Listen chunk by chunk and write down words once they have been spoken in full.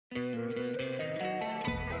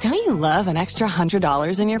Don't you love an extra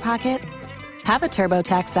 $100 in your pocket? Have a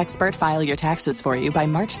TurboTax expert file your taxes for you by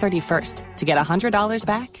March 31st to get $100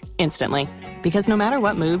 back instantly. Because no matter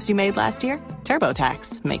what moves you made last year,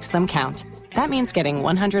 TurboTax makes them count. That means getting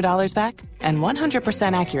 $100 back and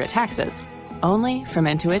 100% accurate taxes, only from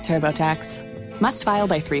Intuit TurboTax. Must file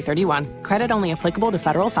by 3/31. Credit only applicable to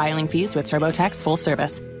federal filing fees with TurboTax full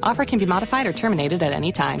service. Offer can be modified or terminated at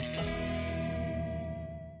any time.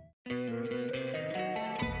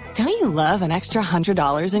 Don't you love an extra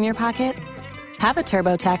 $100 in your pocket? Have a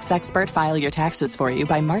TurboTax expert file your taxes for you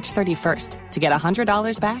by March 31st to get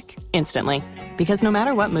 $100 back instantly. Because no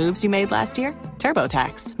matter what moves you made last year,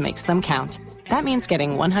 TurboTax makes them count. That means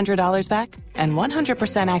getting $100 back and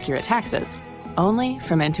 100% accurate taxes, only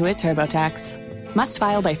from Intuit TurboTax. Must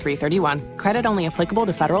file by 3/31. Credit only applicable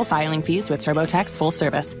to federal filing fees with TurboTax full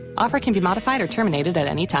service. Offer can be modified or terminated at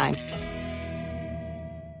any time.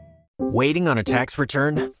 Waiting on a tax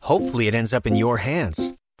return? Hopefully it ends up in your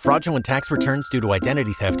hands. Fraudulent tax returns due to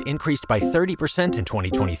identity theft increased by 30% in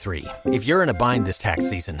 2023. If you're in a bind this tax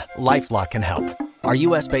season, LifeLock can help. Our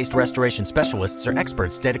U.S.-based restoration specialists are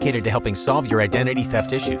experts dedicated to helping solve your identity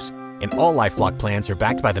theft issues. And all LifeLock plans are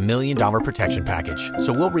backed by the $1 Million Protection Package.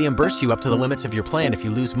 So we'll reimburse you up to the limits of your plan if you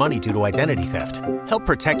lose money due to identity theft. Help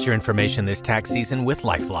protect your information this tax season with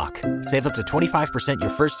LifeLock. Save up to 25% your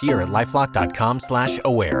first year at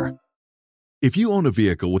LifeLock.com/aware. If you own a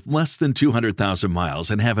vehicle with less than 200,000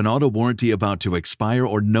 miles and have an auto warranty about to expire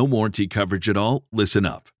or no warranty coverage at all, listen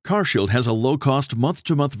up. CarShield has a low-cost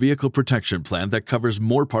month-to-month vehicle protection plan that covers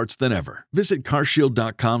more parts than ever. Visit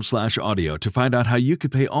carshield.com/audio to find out how you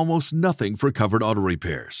could pay almost nothing for covered auto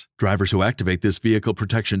repairs. Drivers who activate this vehicle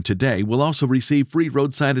protection today will also receive free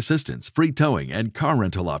roadside assistance, free towing, and car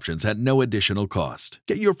rental options at no additional cost.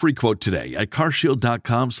 Get your free quote today at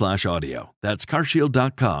carshield.com/audio. That's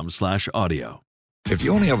carshield.com/audio. If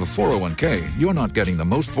you only have a 401k, you're not getting the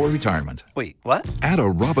most for retirement. Wait, what? Add a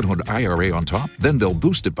Robinhood IRA on top, then they'll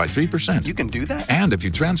boost it by 3%. You can do that? And if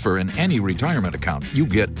you transfer in any retirement account, you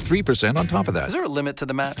get 3% on top of that. Is there a limit to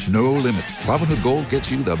the match? No limit. Robinhood Gold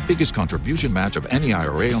gets you the biggest contribution match of any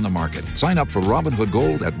IRA on the market. Sign up for Robinhood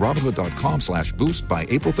Gold at Robinhood.com/boost by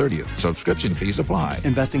April 30th. Subscription fees apply.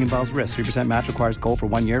 Investing involves risk. 3% match requires gold for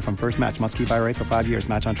 1 year from first match. Must keep IRA for 5 years.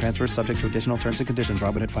 Match on transfers subject to additional terms and conditions.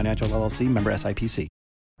 Robinhood Financial LLC. Member SIPC.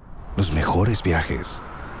 Los mejores viajes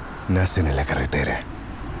nacen en la carretera,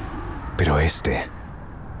 pero este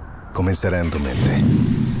comenzará en tu mente.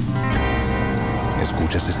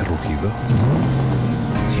 ¿Escuchas ese rugido?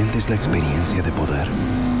 ¿Sientes la experiencia de poder?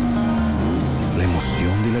 ¿La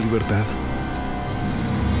emoción de la libertad?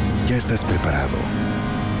 Ya estás preparado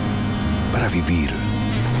para vivir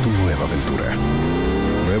tu nueva aventura.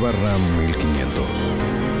 Nueva RAM 1500,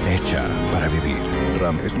 hecha para vivir.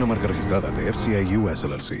 RAM es una marca registrada de FCA US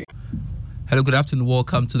LLC. Hello, good afternoon.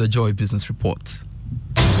 Welcome to the Joy Business Report.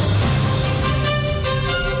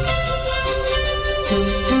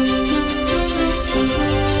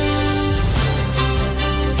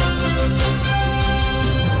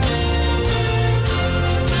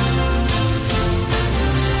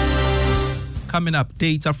 Coming up,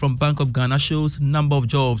 data from Bank of Ghana shows number of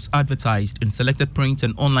jobs advertised in selected print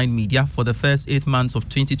and online media for the first 8 months of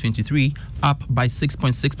 2023 up by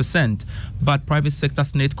 6.6%, but private sector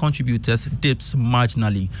net contributors dips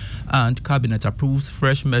marginally, and Cabinet approves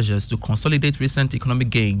fresh measures to consolidate recent economic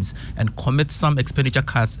gains and commit some expenditure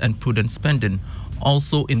cuts and prudent spending.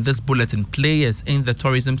 Also in this bulletin, players in the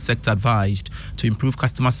tourism sector advised to improve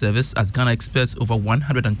customer service as Ghana expects over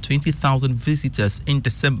 120,000 visitors in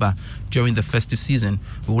December during the festive season.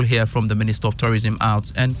 We will hear from the Minister of Tourism,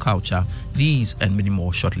 Arts and Culture. These and many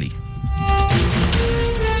more shortly.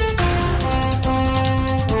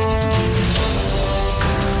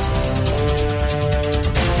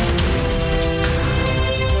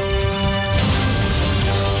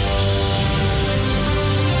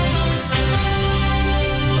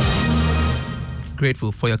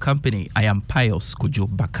 Grateful for your company. I am Pius Kujo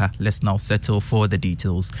Baka. Let's now settle for the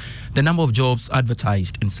details. The number of jobs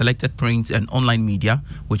advertised in selected print and online media,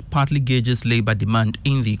 which partly gauges labor demand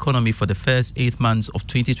in the economy for the first 8 months of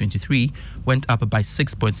 2023, went up by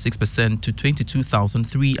 6.6% to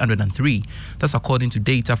 22,303. That's according to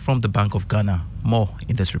data from the Bank of Ghana. More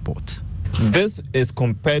in this report. This is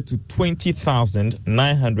compared to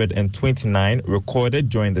 20,929 recorded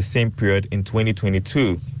during the same period in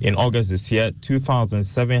 2022. In August this year,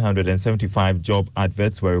 2,775 job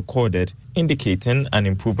adverts were recorded, indicating an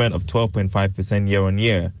improvement of 12.5%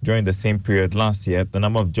 year-on-year. During the same period last year, the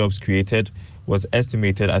number of jobs created was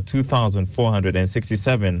estimated at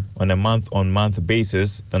 2,467. On a month-on-month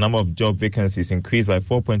basis, the number of job vacancies increased by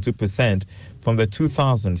 4.2% from the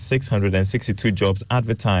 2,662 jobs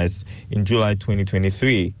advertised in July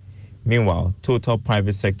 2023. Meanwhile, total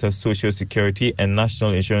private sector Social Security and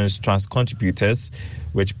National Insurance Trust contributors,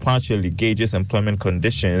 which partially gauges employment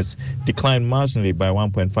conditions, declined marginally by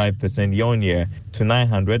 1.5% year-on-year to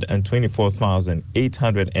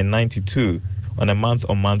 924,892. On a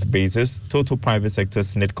month-on-month basis, total private sector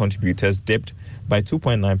SNIT contributors dipped by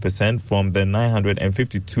 2.9% from the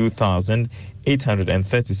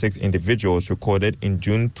 952,836 individuals recorded in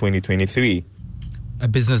June 2023. A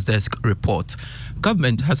Business Desk report.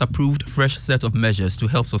 Government has approved fresh set of measures to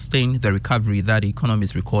help sustain the recovery that the economy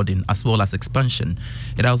is recording, as well as expansion.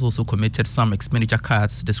 It has also committed some expenditure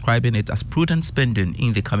cuts, describing it as prudent spending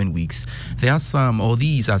in the coming weeks. These are some of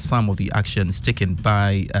the actions taken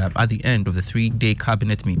by at the end of the 3-day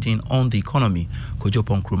cabinet meeting on the economy. Kojo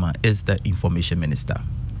Ponkruma is the information minister.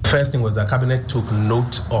 First thing was the cabinet took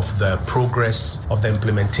note of the progress of the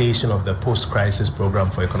implementation of the post-crisis program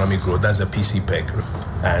for economic growth. That's the PCPEG,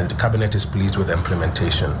 and the cabinet is pleased with the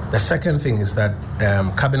implementation. The second thing is that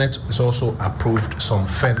cabinet has also approved some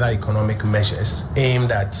further economic measures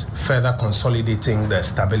aimed at further consolidating the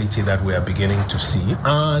stability that we are beginning to see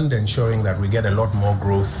and ensuring that we get a lot more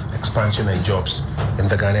growth, expansion and jobs in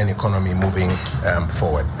the Ghanaian economy moving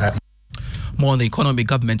forward. More on the economy,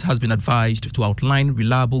 government has been advised to outline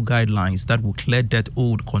reliable guidelines that will clear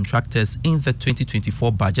debt-owed contractors in the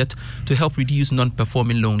 2024 budget to help reduce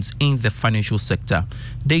non-performing loans in the financial sector.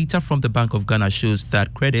 Data from the Bank of Ghana shows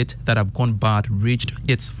that credit that have gone bad reached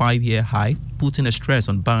its 5-year high, putting a stress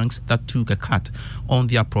on banks that took a cut on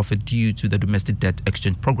their profit due to the domestic debt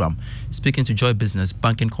exchange program. Speaking to Joy Business,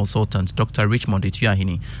 banking consultant Dr. Richmond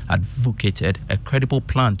Etuahini advocated a credible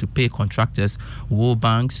plan to pay contractors who owe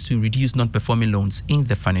banks to reduce non-performing loans in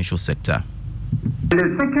the financial sector.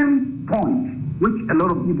 The second point, which a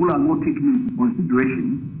lot of people are not taking into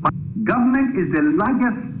consideration, but government is the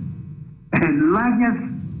largest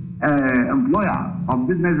employer of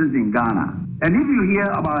businesses in Ghana. And if you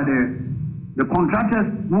hear about the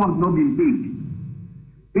contractors who have not been paid,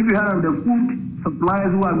 if you heard of the food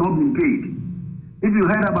suppliers who have not been paid, if you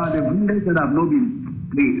heard about the vendors that have not been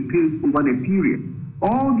paid over the period,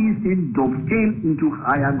 all these things dovetail into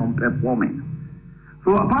higher non-performance.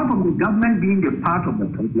 So apart from the government being a part of the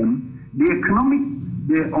problem, the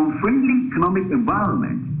unfriendly economic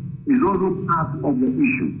environment is also part of the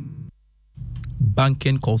issue.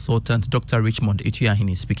 Banking consultant Dr. Richmond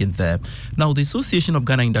Etuahini speaking there. Now, the Association of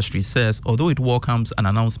Ghana Industry says, although it welcomes an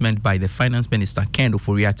announcement by the Finance Minister Ken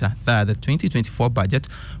Oforiatta that the 2024 budget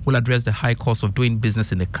will address the high cost of doing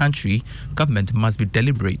business in the country, government must be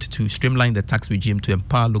deliberate to streamline the tax regime to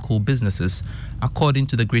empower local businesses. According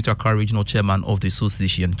to the Greater Accra Regional Chairman of the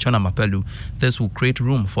Association, Chona Mapelu, this will create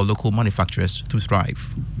room for local manufacturers to thrive.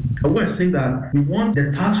 I want to say that we want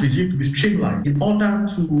the tax regime to be streamlined in order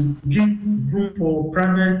to give room for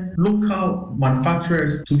private local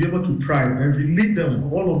manufacturers to be able to thrive and relieve them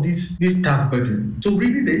of all of this tax burden. So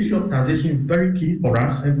really the issue of taxation is very key for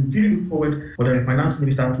us, and we really look forward for the finance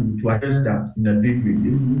minister to address that in a big way.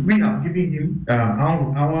 We have given him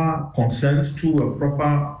our concerns through a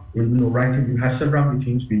proper writing. We had several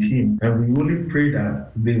meetings with him, and we only pray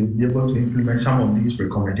that they will be able to implement some of these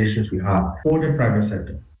recommendations we have for the private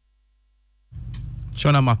sector.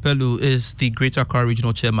 Chona Mapelu is the Greater Accra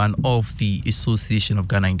Regional Chairman of the Association of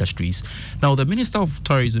Ghana Industries. Now, the Minister of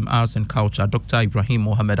Tourism, Arts and Culture, Dr. Ibrahim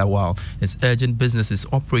Mohamed Awal, is urging businesses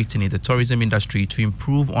operating in the tourism industry to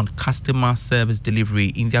improve on customer service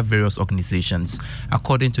delivery in their various organizations.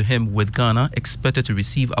 According to him, with Ghana expected to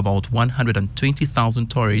receive about 120,000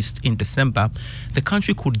 tourists in December, the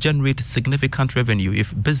country could generate significant revenue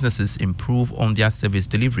if businesses improve on their service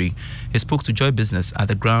delivery. He spoke to Joy Business at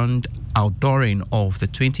the grand outdooring of the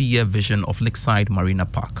 20-year vision of Lakeside Marina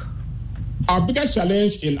Park. Our biggest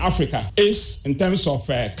challenge in Africa is in terms of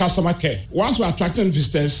customer care. Once we're attracting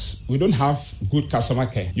visitors, we don't have good customer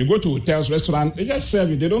care. You go to hotels, restaurants, they just serve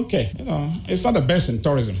you, they don't care. It's not the best in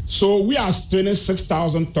tourism. So we are training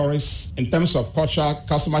 6,000 tourists in terms of culture,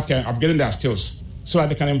 customer care, upgrading their skills, so that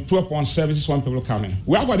they can improve upon services when people come in.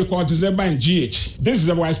 We have what we call December in GH. This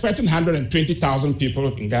is we're expecting 120,000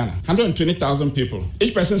 people in Ghana. 120,000 people.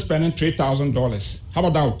 Each person spending $3,000. How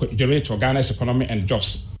about that the rate for Ghana's economy and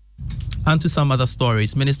jobs? And to some other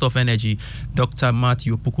stories, Minister of Energy, Dr.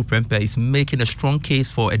 Matthew Opoku-Prempeh, is making a strong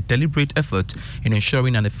case for a deliberate effort in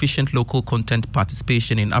ensuring an efficient local content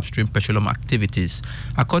participation in upstream petroleum activities.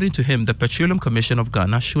 According to him, the Petroleum Commission of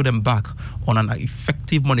Ghana should embark on an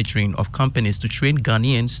effective monitoring of companies to train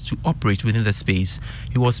Ghanaians to operate within the space.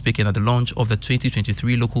 He was speaking at the launch of the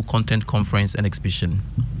 2023 Local Content Conference and Exhibition.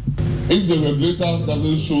 If the regulator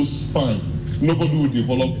doesn't show spine, nobody will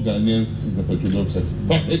develop Ghanaians in the petroleum sector.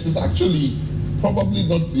 But it is actually probably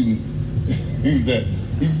not in the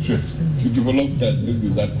interest to develop Ghanaians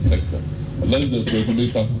in that sector, unless the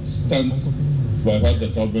regulator stands by what the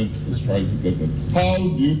government is trying to get them. How do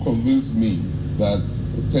you convince me that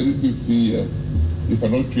 10, 50 years, you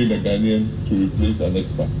cannot train a Ghanaian to replace an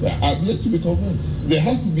expert? I'm yet to be convinced. There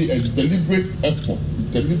has to be a deliberate effort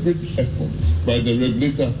by the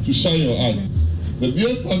regulator to shine your eyes. The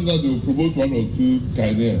mere fact that they will promote one or two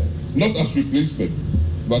Ghanaians, not as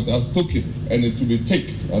replacement, but as token, and it will be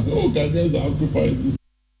taken as, Ghanaians are occupying.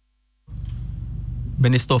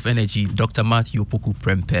 Minister of Energy, Dr. Matthew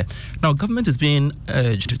Opoku-Prempeh. Now, government is being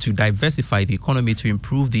urged to diversify the economy to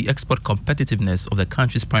improve the export competitiveness of the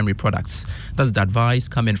country's primary products. That's the advice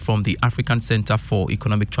coming from the African Center for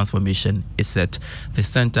Economic Transformation, ACET. The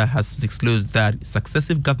center has disclosed that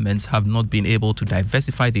successive governments have not been able to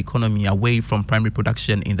diversify the economy away from primary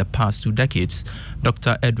production in the past 2 decades.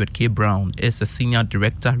 Dr. Edward K. Brown is a Senior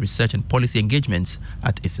Director, Research and Policy Engagements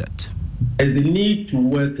at ACET. There's the need to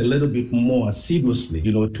work a little bit more assiduously,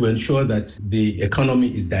 to ensure that the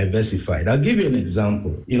economy is diversified. I'll give you an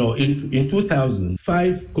example. In 2000,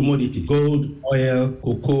 5 commodities, gold, oil,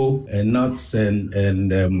 cocoa, and nuts, and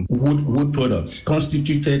wood products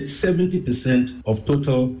constituted 70% of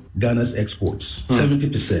total Ghana's exports.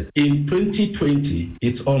 70%. In 2020,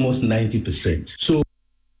 it's almost 90%. So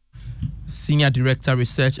Senior Director,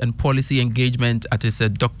 Research and Policy Engagement at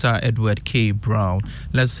ACET, Dr. Edward K. Brown.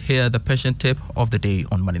 Let's hear the pension tip of the day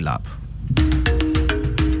on Money Lab.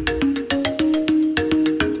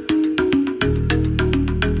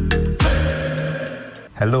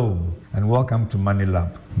 Hello and welcome to Money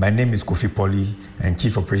Lab. My name is Kofi Poli and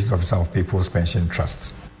Chief Operations Officer of People's Pension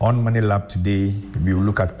Trust. On Money Lab today, we will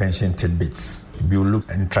look at pension tidbits. We will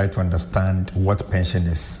look and try to understand what pension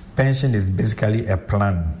is. Pension is basically a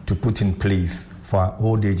plan to put in place for our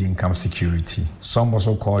old age income security. Some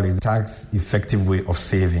also call it a tax-effective way of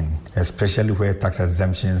saving, especially where tax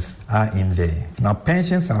exemptions are in there. Now,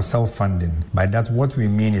 pensions are self-funding. By that, what we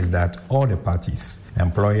mean is that all the parties,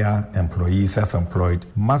 employer, employee, self-employed,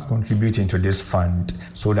 must contribute into this fund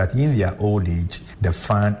so that in their old age, the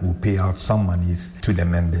fund will pay out some monies to the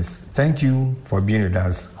members. Thank you for being with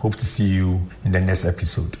us. Hope to see you in the next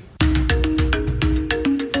episode.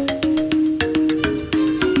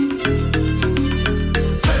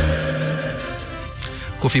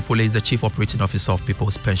 Kofi Pole is the Chief Operating Officer of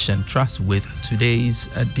People's Pension Trust with today's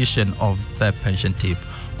edition of the Pension Tip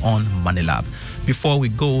on Money Lab. Before we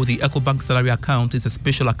go, the EcoBank salary account is a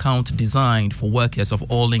special account designed for workers of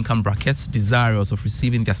all income brackets desirous of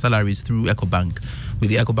receiving their salaries through EcoBank.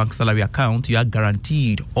 With the EcoBank salary account, you are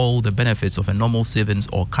guaranteed all the benefits of a normal savings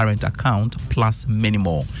or current account plus many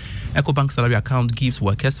more. EcoBank salary account gives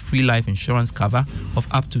workers free life insurance cover of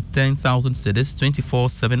up to 10,000 cedis,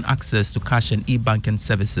 24/7 access to cash and e-banking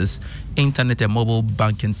services, internet and mobile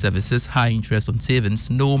banking services, high interest on savings,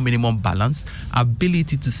 no minimum balance,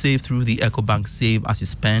 ability to save through the EcoBank Save as you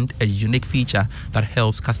spend, a unique feature that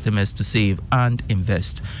helps customers to save and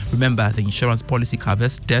invest. Remember, the insurance policy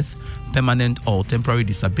covers death, permanent or temporary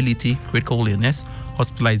disability, critical illness,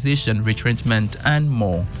 hospitalization, retrenchment, and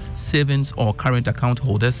more. Savings or current account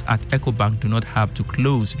holders at EcoBank do not have to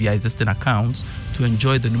close their existing accounts to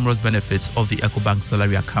enjoy the numerous benefits of the EcoBank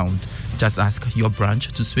salary account. Just ask your branch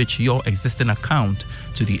to switch your existing account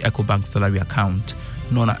to the EcoBank salary account.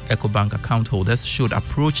 Non-EcoBank account holders should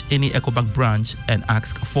approach any EcoBank branch and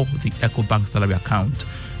ask for the EcoBank salary account.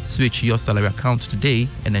 Switch your salary account today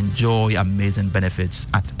and enjoy amazing benefits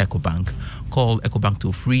at EcoBank. Call EcoBank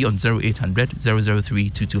toll free on 0800 003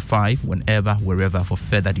 225 wherever for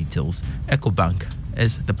further details. EcoBank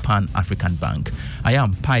is the Pan-African Bank. I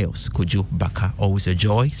am Pius Kojo Baka. Always a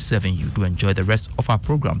joy serving you. Do enjoy the rest of our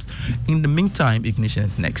programs. In the meantime, Ignition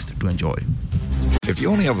is next. Do enjoy. If you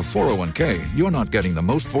only have a 401k, you're not getting the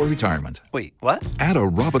most for retirement. Wait, what? Add a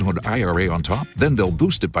Robinhood IRA on top, then they'll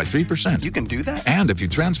boost it by 3%. You can do that? And if you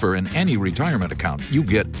transfer in any retirement account, you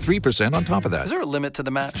get 3% on top of that. Is there a limit to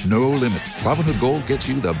the match? No limit. Robinhood Gold gets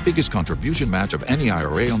you the biggest contribution match of any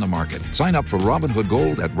IRA on the market. Sign up for Robinhood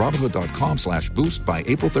Gold at Robinhood.com/boost by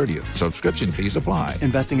April 30th. Subscription fees apply.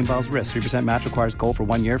 Investing involves risk. 3% match requires gold for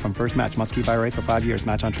 1 year from first match. Must keep IRA for 5 years.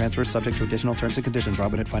 Match on transfers subject to additional terms and conditions.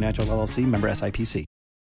 Robinhood Financial LLC, member SIPC.